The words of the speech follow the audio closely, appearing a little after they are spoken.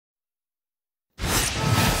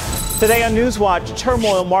Today on NewsWatch,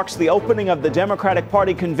 turmoil marks the opening of the Democratic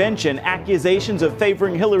Party convention. Accusations of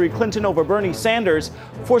favoring Hillary Clinton over Bernie Sanders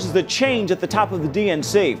forces a change at the top of the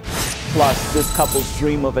DNC. Plus, this couple's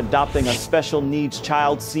dream of adopting a special needs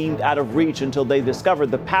child seemed out of reach until they discovered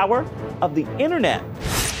the power of the internet.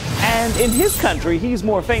 And in his country, he's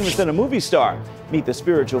more famous than a movie star. Meet the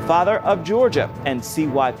spiritual father of Georgia and see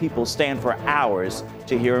why people stand for hours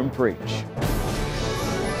to hear him preach.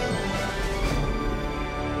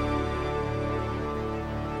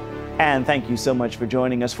 And thank you so much for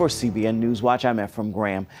joining us for CBN NewsWatch. I'm Ephraim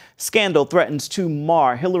Graham. Scandal threatens to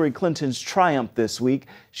mar Hillary Clinton's triumph this week.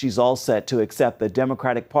 She's all set to accept the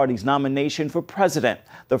Democratic Party's nomination for president,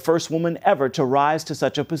 the first woman ever to rise to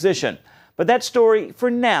such a position. But that story, for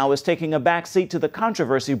now, is taking a backseat to the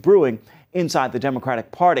controversy brewing inside the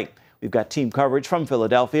Democratic Party. We've got team coverage from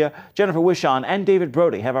Philadelphia. Jennifer Wishon and David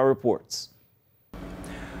Brody have our reports.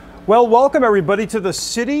 Well, welcome everybody to the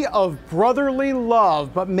city of brotherly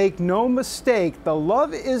love, but make no mistake, the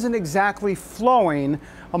love isn't exactly flowing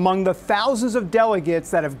among the thousands of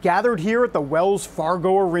delegates that have gathered here at the Wells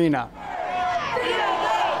Fargo Arena.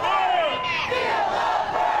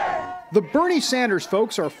 The Bernie Sanders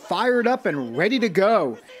folks are fired up and ready to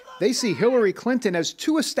go. They see Hillary Clinton as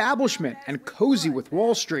too establishment and cozy with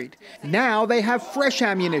Wall Street. Now they have fresh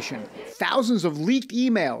ammunition, thousands of leaked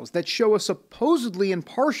emails that show a supposedly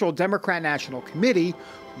impartial Democrat National Committee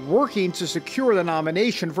working to secure the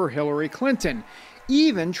nomination for Hillary Clinton,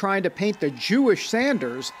 even trying to paint the Jewish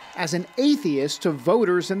Sanders as an atheist to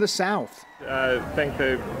voters in the South. I think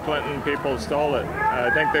the Clinton people stole it.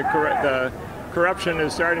 I think the corruption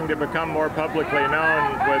is starting to become more publicly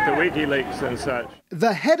known with the WikiLeaks and such.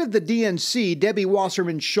 The head of the DNC, Debbie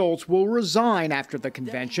Wasserman Schultz, will resign after the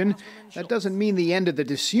convention. That doesn't mean the end of the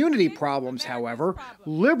disunity problems, however.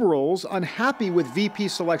 Liberals, unhappy with VP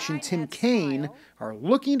selection Tim Kaine, are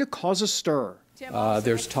looking to cause a stir.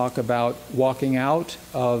 There's talk about walking out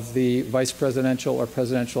of the vice presidential or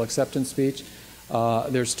presidential acceptance speech.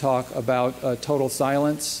 There's talk about total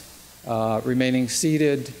silence, remaining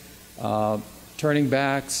seated, turning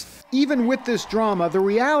backs. Even with this drama, the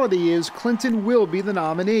reality is Clinton will be the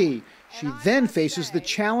nominee. She then faces the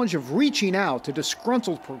challenge of reaching out to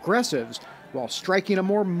disgruntled progressives while striking a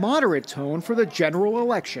more moderate tone for the general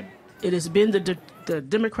election. It has been the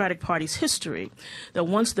Democratic Party's history that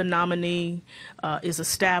once the nominee is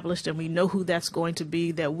established and we know who that's going to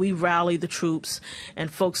be, that we rally the troops and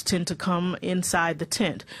folks tend to come inside the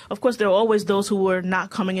tent. Of course, there are always those who were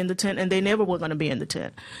not coming in the tent and they never were going to be in the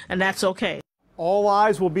tent, and that's okay. All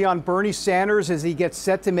eyes will be on Bernie Sanders as he gets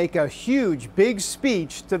set to make a huge, big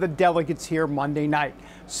speech to the delegates here Monday night.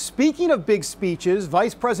 Speaking of big speeches,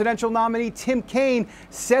 Vice Presidential nominee Tim Kaine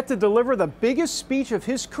set to deliver the biggest speech of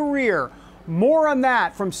his career. More on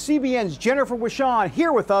that from CBN's Jennifer Wishon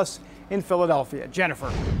here with us in Philadelphia.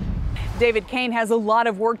 Jennifer. David Kaine has a lot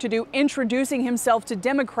of work to do introducing himself to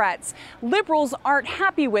Democrats. Liberals aren't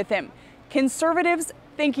happy with him. Conservatives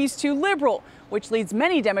think he's too liberal, which leads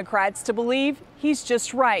many Democrats to believe he's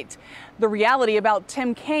just right. The reality about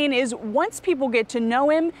Tim Kaine is once people get to know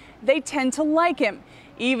him, they tend to like him,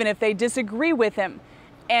 even if they disagree with him.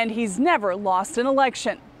 And he's never lost an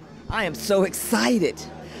election. I am so excited.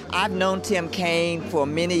 I've known Tim Kaine for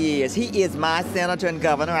many years. He is my senator and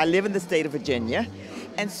governor. I live in the state of Virginia.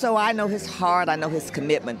 And so I know his heart, I know his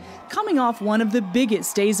commitment. Coming off one of the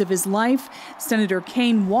biggest days of his life, Senator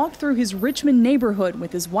Kaine walked through his Richmond neighborhood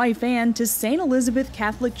with his wife Ann to St. Elizabeth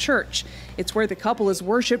Catholic Church. It's where the couple has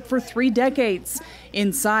worshiped for 3 decades.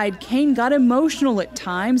 Inside, Kaine got emotional at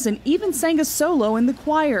times and even sang a solo in the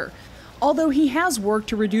choir. Although he has worked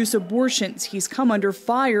to reduce abortions, he's come under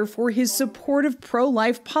fire for his support of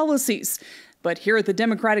pro-life policies. But here at the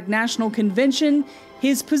Democratic National Convention,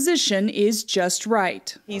 his position is just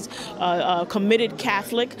right. He's a committed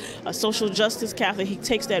Catholic, a social justice Catholic. He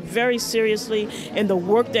takes that very seriously in the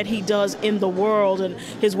work that he does in the world, and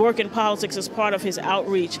his work in politics is part of his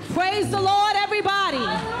outreach. Praise the Lord, everybody.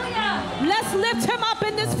 Hallelujah. Let's lift him up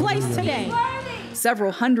in this place today.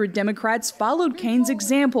 Several hundred Democrats followed Kaine's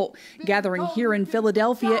example, gathering here in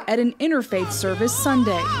Philadelphia at an interfaith service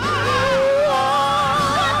Sunday.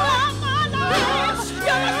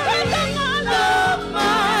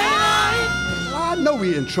 I know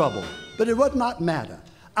we're in trouble, but it would not matter.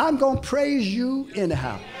 I'm going to praise you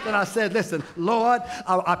anyhow. Then I said, listen, Lord,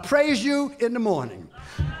 I praise you in the morning.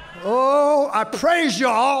 Oh, I praise you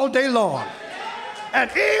all day long.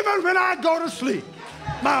 And even when I go to sleep,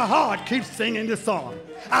 my heart keeps singing this song.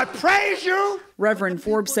 I praise you. Reverend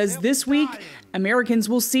Forbes says this week, Americans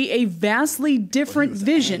will see a vastly different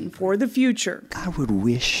vision for the future. I would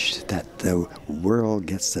wish that the world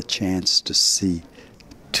gets a chance to see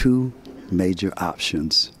two major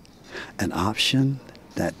options. An option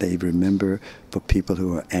that they remember for people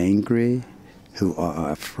who are angry, who are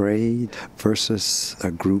afraid, versus a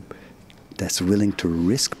group that's willing to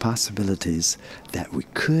risk possibilities that we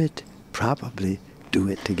could probably do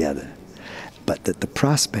it together. But that the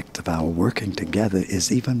prospect of our working together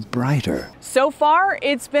is even brighter. So far,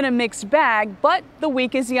 it's been a mixed bag, but the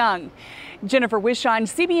week is young. Jennifer Wishon,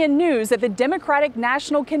 CBN News at the Democratic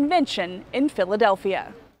National Convention in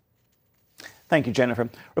Philadelphia. Thank you, Jennifer.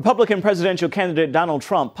 Republican presidential candidate Donald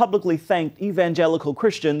Trump publicly thanked evangelical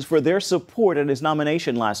Christians for their support at his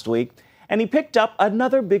nomination last week, and he picked up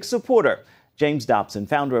another big supporter. James Dobson,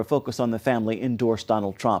 founder of Focus on the Family, endorsed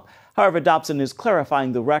Donald Trump. However, Dobson is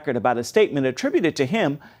clarifying the record about a statement attributed to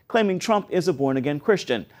him, claiming Trump is a born-again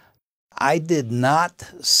Christian. I did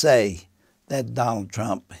not say that Donald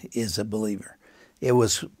Trump is a believer. It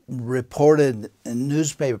was reported in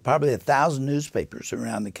newspaper, probably 1,000 newspapers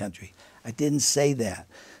around the country. I didn't say that.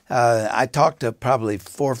 I talked to probably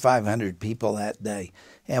 400 or 500 people that day,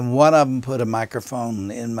 and one of them put a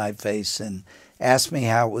microphone in my face and asked me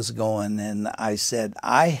how it was going, and I said,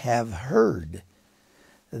 I have heard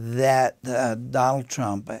that Donald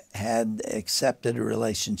Trump had accepted a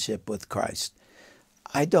relationship with Christ.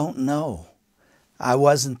 I don't know. I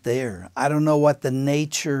wasn't there. I don't know what the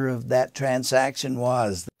nature of that transaction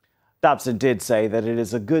was. Dobson did say that it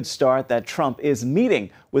is a good start that Trump is meeting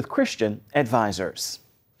with Christian advisors.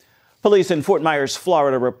 Police in Fort Myers,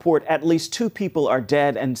 Florida report at least 2 people are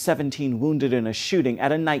dead and 17 wounded in a shooting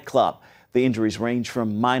at a nightclub. The injuries range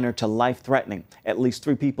from minor to life-threatening. At least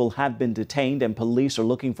 3 people have been detained, and police are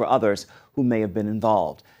looking for others who may have been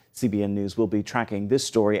involved. CBN News will be tracking this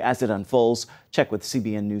story as it unfolds. Check with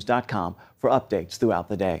cbnnews.com for updates throughout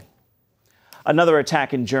the day. Another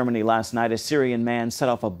attack in Germany last night. A Syrian man set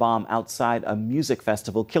off a bomb outside a music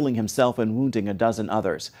festival, killing himself and wounding a dozen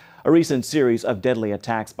others. A recent series of deadly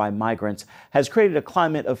attacks by migrants has created a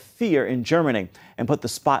climate of fear in Germany and put the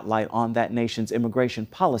spotlight on that nation's immigration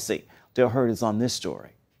policy. Dale Hurd is on this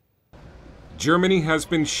story. Germany has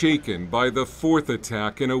been shaken by the 4th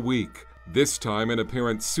attack in a week. This time an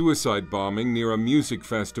apparent suicide bombing near a music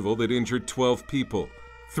festival that injured 12 people.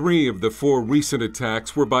 3 of the 4 recent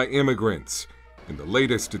attacks were by immigrants. In the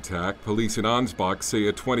latest attack, police in Ansbach say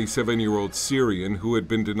a 27-year-old Syrian who had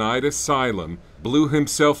been denied asylum blew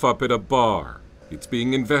himself up at a bar. It's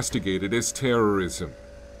being investigated as terrorism.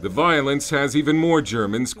 The violence has even more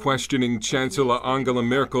Germans questioning Chancellor Angela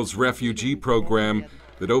Merkel's refugee program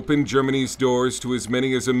that opened Germany's doors to as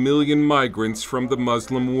many as 1 million migrants from the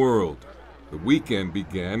Muslim world. The weekend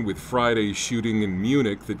began with Friday's shooting in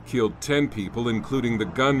Munich that killed 10 people, including the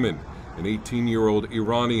gunman, an 18-year-old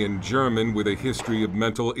Iranian German with a history of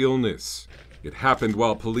mental illness. It happened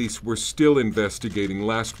while police were still investigating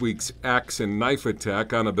last week's axe and knife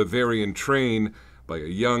attack on a Bavarian train by a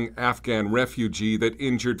young Afghan refugee that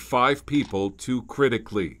injured 5 people, 2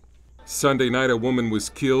 critically. Sunday night, a woman was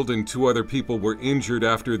killed and 2 other people were injured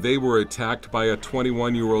after they were attacked by a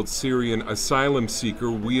 21-year-old Syrian asylum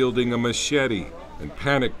seeker wielding a machete. And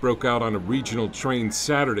panic broke out on a regional train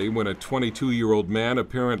Saturday when a 22-year-old man,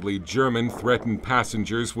 apparently German, threatened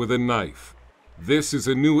passengers with a knife. This is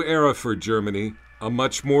a new era for Germany, a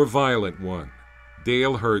much more violent one.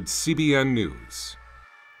 Dale Hurd, CBN News.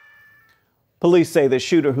 Police say the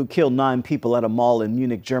shooter who killed 9 people at a mall in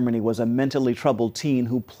Munich, Germany, was a mentally troubled teen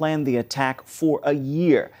who planned the attack for a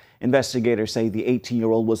year. Investigators say the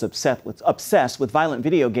 18-year-old was obsessed with violent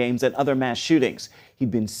video games and other mass shootings.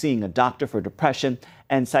 He'd been seeing a doctor for depression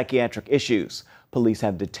and psychiatric issues. Police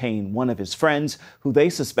have detained one of his friends, who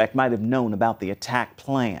they suspect might have known about the attack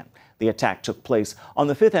plan. The attack took place on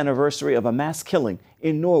the 5th anniversary of a mass killing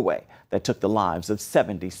in Norway that took the lives of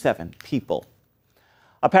 77 people.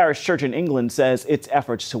 A parish church in England says its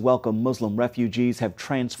efforts to welcome Muslim refugees have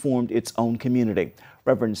transformed its own community.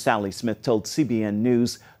 Reverend Sally Smith told CBN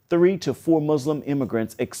News 3 to 4 Muslim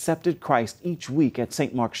immigrants accepted Christ each week at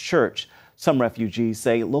St. Mark's Church. Some refugees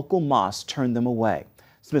say local mosques turned them away.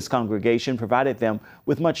 Smith's congregation provided them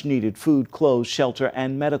with much needed food, clothes, shelter,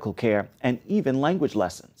 and medical care, and even language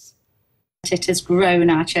lessons. It has grown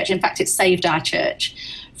our church. In fact, it's saved our church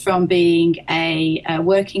from being a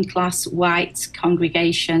working class white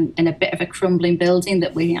congregation in a bit of a crumbling building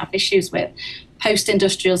that we have issues with.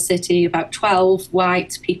 Post-industrial city, about 12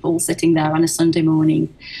 white people sitting there on a Sunday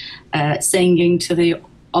morning, singing to the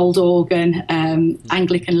old organ,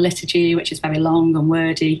 Anglican liturgy, which is very long and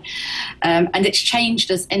wordy. And it's changed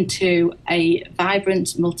us into a vibrant,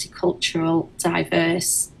 multicultural,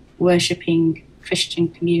 diverse, worshipping Christian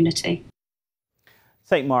community.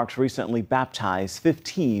 St. Mark's recently baptized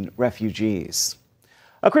 15 refugees.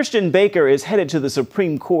 A Christian baker is headed to the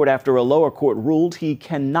Supreme Court after a lower court ruled he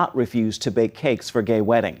cannot refuse to bake cakes for gay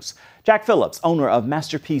weddings. Jack Phillips, owner of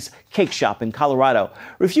Masterpiece Cake Shop in Colorado,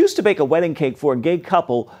 refused to bake a wedding cake for a gay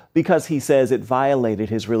couple because he says it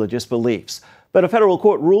violated his religious beliefs. But a federal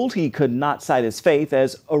court ruled he could not cite his faith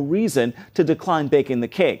as a reason to decline baking the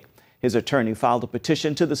cake. His attorney filed a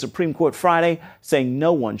petition to the Supreme Court Friday saying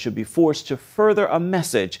no one should be forced to further a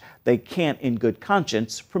message they can't in good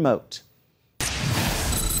conscience promote.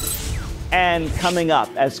 And coming up,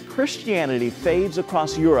 as Christianity fades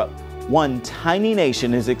across Europe, one tiny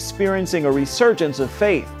nation is experiencing a resurgence of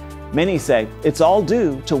faith. Many say it's all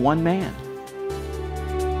due to one man.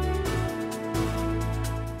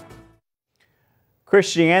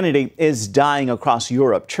 Christianity is dying across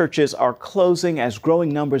Europe. Churches are closing as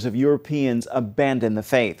growing numbers of Europeans abandon the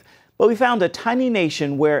faith. But we found a tiny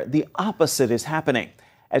nation where the opposite is happening.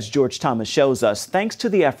 As George Thomas shows us, thanks to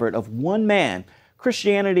the effort of one man,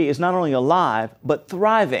 Christianity is not only alive, but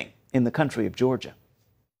thriving in the country of Georgia.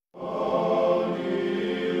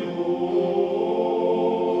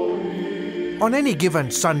 On any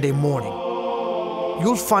given Sunday morning,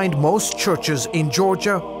 you'll find most churches in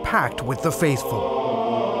Georgia packed with the faithful.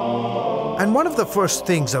 And one of the first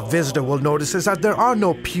things a visitor will notice is that there are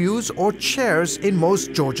no pews or chairs in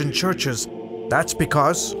most Georgian churches. That's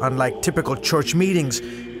because, unlike typical church meetings,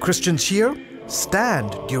 Christians here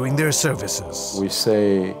stand during their services. We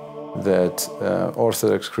say that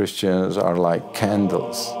Orthodox Christians are like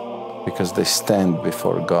candles because they stand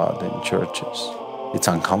before God in churches. It's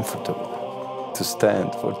uncomfortable to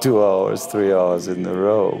stand for 2 hours, 3 hours in a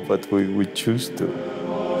row, but we choose to.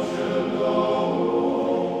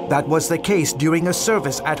 That was the case during a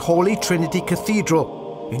service at Holy Trinity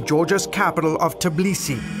Cathedral in Georgia's capital of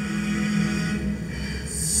Tbilisi,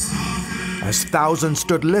 as thousands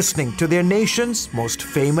stood listening to their nation's most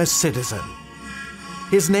famous citizen.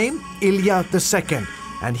 His name, Ilya II,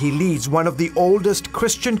 and he leads one of the oldest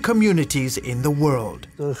Christian communities in the world.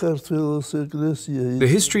 The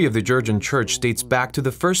history of the Georgian church dates back to the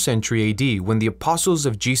 1st century AD, when the apostles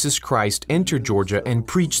of Jesus Christ entered Georgia and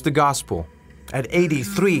preached the gospel. At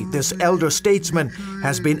 83, this elder statesman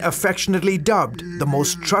has been affectionately dubbed the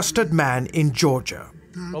most trusted man in Georgia.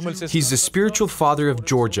 He's the spiritual father of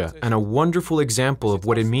Georgia and a wonderful example of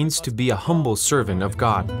what it means to be a humble servant of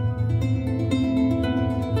God.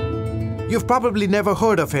 You've probably never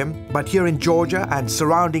heard of him, but here in Georgia and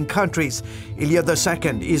surrounding countries, Ilya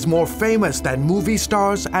II is more famous than movie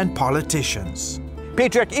stars and politicians.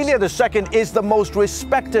 Patriarch Ilya II is the most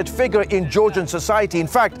respected figure in Georgian society. In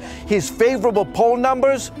fact, his favorable poll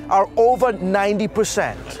numbers are over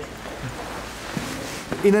 90%.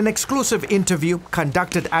 In an exclusive interview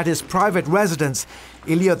conducted at his private residence,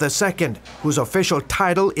 Ilya II, whose official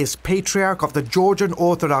title is Patriarch of the Georgian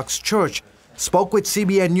Orthodox Church, spoke with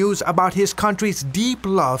CBN News about his country's deep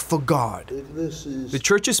love for God. The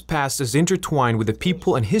church's past is intertwined with the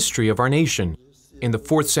people and history of our nation. In the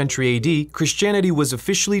 4th century AD, Christianity was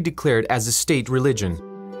officially declared as a state religion.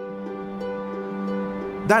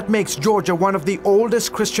 That makes Georgia one of the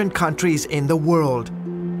oldest Christian countries in the world.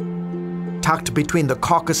 Tucked between the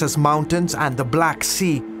Caucasus Mountains and the Black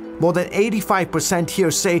Sea, more than 85% here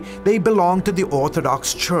say they belong to the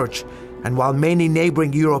Orthodox Church. And while many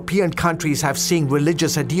neighboring European countries have seen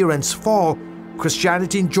religious adherence fall,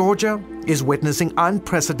 Christianity in Georgia is witnessing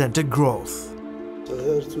unprecedented growth.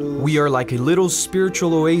 We are like a little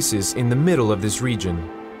spiritual oasis in the middle of this region.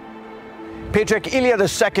 Patriarch Ilya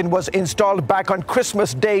II was installed back on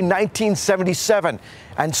Christmas Day 1977,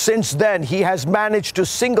 and since then he has managed to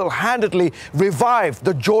single-handedly revive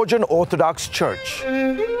the Georgian Orthodox Church.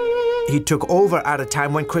 He took over at a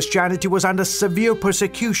time when Christianity was under severe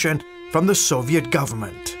persecution from the Soviet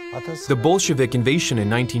government. The Bolshevik invasion in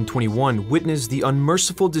 1921 witnessed the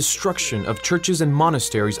unmerciful destruction of churches and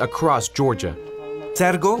monasteries across Georgia.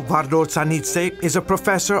 Sergo Vardortsanidze is a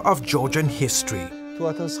professor of Georgian history.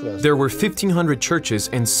 There were 1,500 churches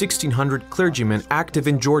and 1,600 clergymen active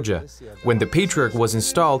in Georgia. When the Patriarch was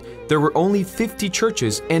installed, there were only 50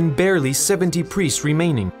 churches and barely 70 priests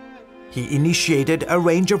remaining. He initiated a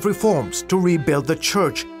range of reforms to rebuild the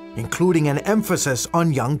church, including an emphasis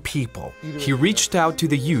on young people. He reached out to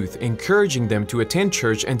the youth, encouraging them to attend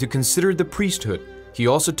church and to consider the priesthood. He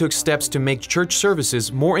also took steps to make church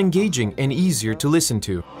services more engaging and easier to listen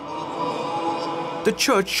to. The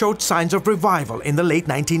church showed signs of revival in the late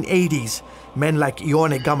 1980s. Men like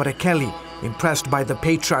Ione Gamarekeli, impressed by the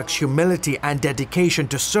Patriarch's humility and dedication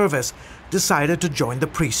to service, decided to join the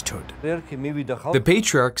priesthood. The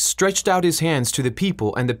Patriarch stretched out his hands to the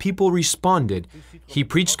people and the people responded. He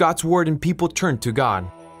preached God's word and people turned to God.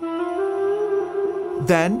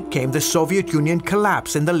 Then came the Soviet Union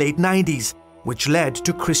collapse in the late 90s, which led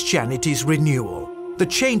to Christianity's renewal. The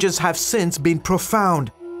changes have since been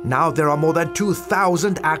profound. Now there are more than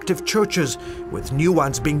 2,000 active churches, with new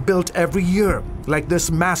ones being built every year, like this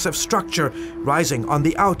massive structure rising on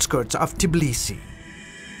the outskirts of Tbilisi.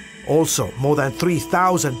 Also, more than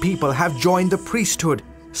 3,000 people have joined the priesthood,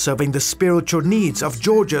 serving the spiritual needs of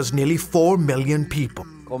Georgia's nearly 4 million people.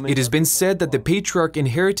 It has been said that the patriarch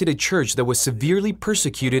inherited a church that was severely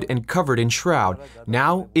persecuted and covered in shroud.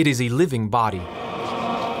 Now it is a living body.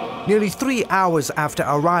 Nearly 3 hours after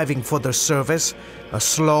arriving for the service, a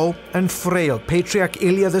slow and frail Patriarch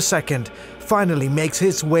Ilya II finally makes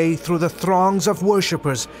his way through the throngs of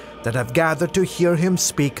worshippers that have gathered to hear him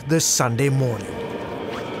speak this Sunday morning.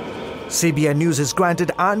 CBN News is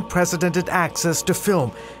granted unprecedented access to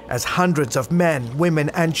film as hundreds of men, women,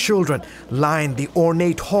 and children line the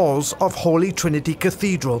ornate halls of Holy Trinity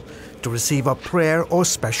Cathedral to receive a prayer or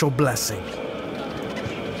special blessing.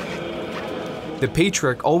 The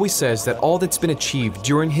patriarch always says that all that's been achieved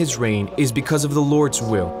during his reign is because of the Lord's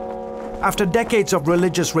will. After decades of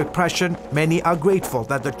religious repression, many are grateful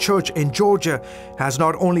that the church in Georgia has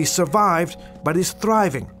not only survived, but is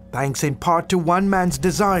thriving, thanks in part to one man's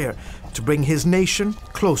desire to bring his nation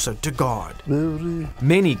closer to God.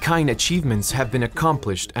 Many kind achievements have been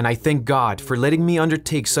accomplished, and I thank God for letting me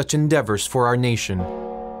undertake such endeavors for our nation.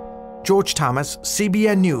 George Thomas,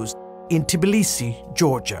 CBN News, in Tbilisi,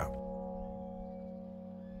 Georgia.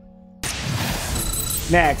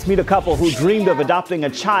 Next, meet a couple who dreamed of adopting a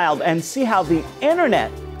child and see how the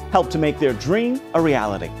internet helped to make their dream a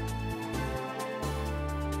reality.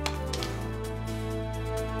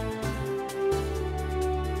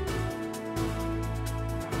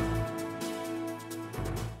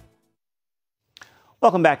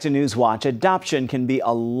 Welcome back to NewsWatch. Adoption can be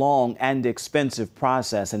a long and expensive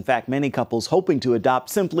process. In fact, many couples hoping to adopt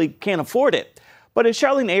simply can't afford it. But as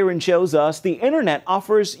Charlene Aaron shows us, the internet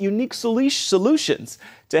offers unique solutions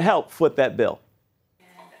to help foot that bill.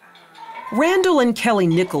 Randall and Kelly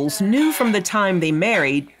Nichols knew from the time they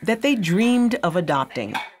married that they dreamed of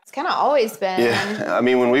adopting. It's kind of always been. Yeah, I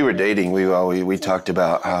mean, when we were dating, we talked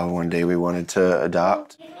about how one day we wanted to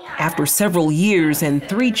adopt. After several years and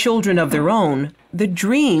 3 children of their own, the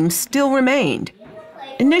dream still remained.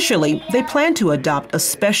 Initially, they planned to adopt a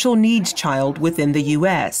special needs child within the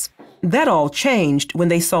U.S. That all changed when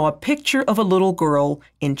they saw a picture of a little girl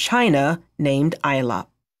in China named Isla.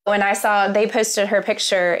 When I saw they posted her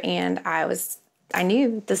picture, and I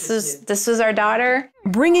knew this was our daughter.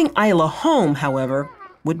 Bringing Isla home, however,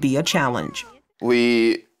 would be a challenge.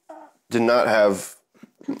 We did not have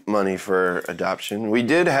money for adoption. We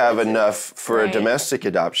did have enough for a domestic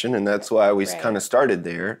adoption, and that's why we kind of started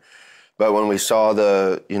there. But when we saw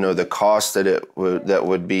the cost that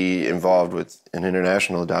would be involved with an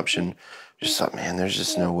international adoption, just thought, man, there's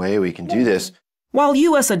just no way we can do this. While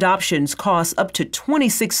U.S. adoptions cost up to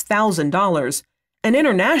 $26,000, an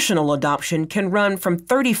international adoption can run from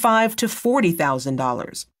 $35,000 to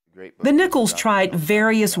 $40,000. The Nichols tried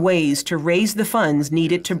various ways to raise the funds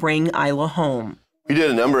needed to bring Isla home. We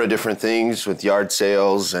did a number of different things with yard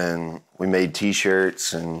sales, and we made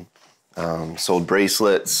T-shirts and sold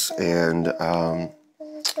bracelets and,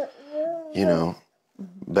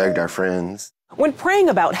 begged our friends. When praying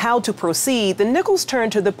about how to proceed, the Nichols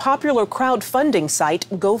turned to the popular crowdfunding site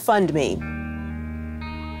GoFundMe.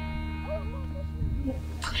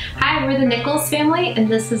 Hi, we're the Nichols family, and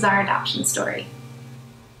this is our adoption story.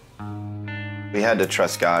 We had to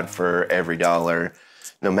trust God for every dollar,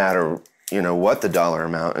 no matter, what the dollar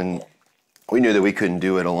amount, and we knew that we couldn't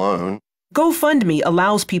do it alone. GoFundMe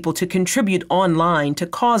allows people to contribute online to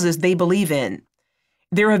causes they believe in.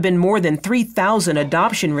 There have been more than 3,000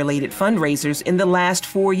 adoption-related fundraisers in the last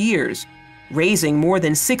 4 years, raising more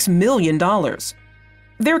than $6 million.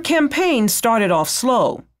 Their campaign started off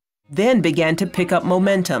slow, then began to pick up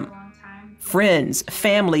momentum. Friends,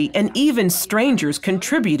 family, and even strangers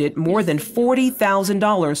contributed more than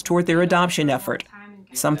 $40,000 toward their adoption effort,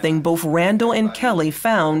 something both Randall and Kelly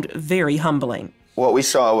found very humbling. What we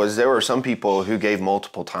saw was there were some people who gave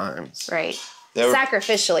multiple times. Right.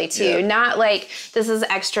 Sacrificially, too. Yeah. Not like, this is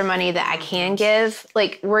extra money that I can give.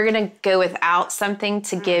 Like, we're going to go without something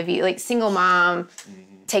to give you. Like, single mom,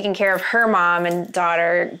 taking care of her mom and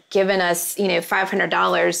daughter, giving us,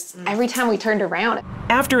 $500 every time we turned around.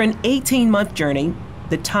 After an 18-month journey,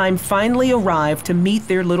 the time finally arrived to meet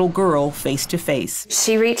their little girl face to face.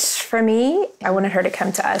 She reached for me. I wanted her to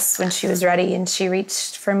come to us when she was ready, and she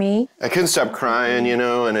reached for me. I couldn't stop crying,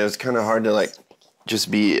 and it was kind of hard to,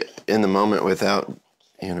 just be in the moment without,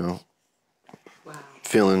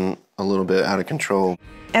 feeling a little bit out of control.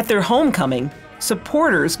 At their homecoming,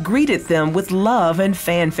 Supporters greeted them with love and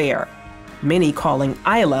fanfare, many calling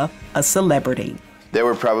Isla a celebrity. There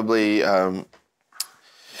were probably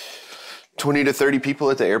 20 to 30 people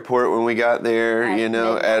at the airport when we got there,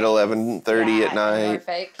 at 11:30 at night.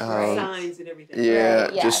 Signs and everything. Yeah,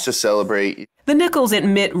 just to celebrate. The Nichols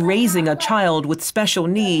admit raising a child with special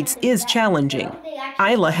needs is challenging.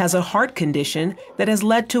 Isla has a heart condition that has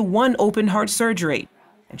led to one open heart surgery,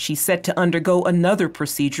 and she's set to undergo another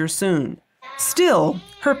procedure soon. Still,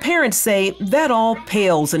 her parents say that all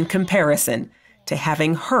pales in comparison to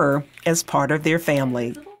having her as part of their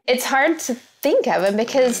family. It's hard to think of it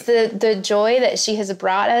because the joy that she has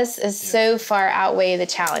brought us is so far outweigh the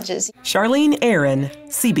challenges. Charlene Aaron,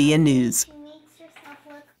 CBN News.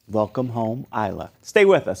 Welcome home, Isla. Stay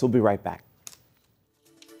with us. We'll be right back.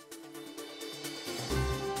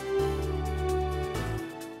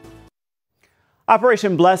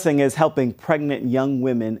 Operation Blessing is helping pregnant young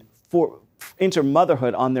women enter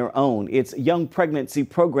motherhood on their own. Its young pregnancy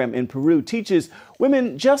program in Peru teaches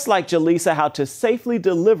women just like Jaleesa how to safely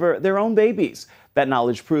deliver their own babies. That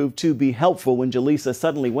knowledge proved to be helpful when Jaleesa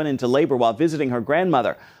suddenly went into labor while visiting her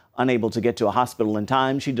grandmother. Unable to get to a hospital in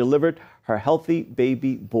time, she delivered her healthy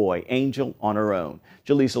baby boy, Angel, on her own.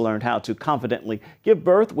 Jaleesa learned how to confidently give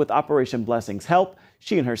birth with Operation Blessing's help.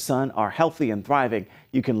 She and her son are healthy and thriving.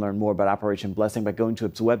 You can learn more about Operation Blessing by going to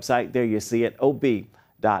its website. There you see it,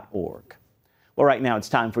 ob.org. Well, right now it's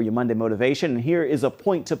time for your Monday Motivation, and here is a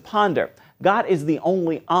point to ponder. God is the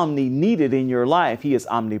only omni needed in your life. He is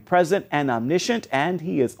omnipresent and omniscient, and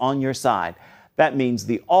He is on your side. That means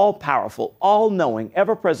the all-powerful, all-knowing,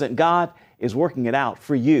 ever-present God is working it out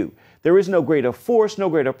for you. There is no greater force, no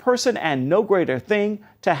greater person, and no greater thing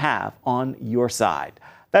to have on your side.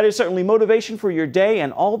 That is certainly motivation for your day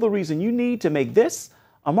and all the reason you need to make this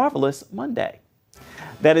a marvelous Monday.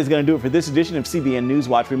 That is going to do it for this edition of CBN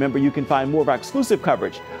NewsWatch. Remember, you can find more of our exclusive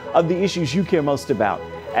coverage of the issues you care most about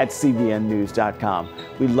at cbnnews.com.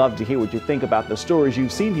 We'd love to hear what you think about the stories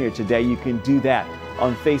you've seen here today. You can do that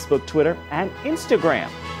on Facebook, Twitter, and Instagram.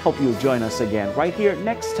 Hope you'll join us again right here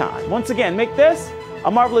next time. Once again, make this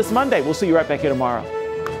a marvelous Monday. We'll see you right back here tomorrow.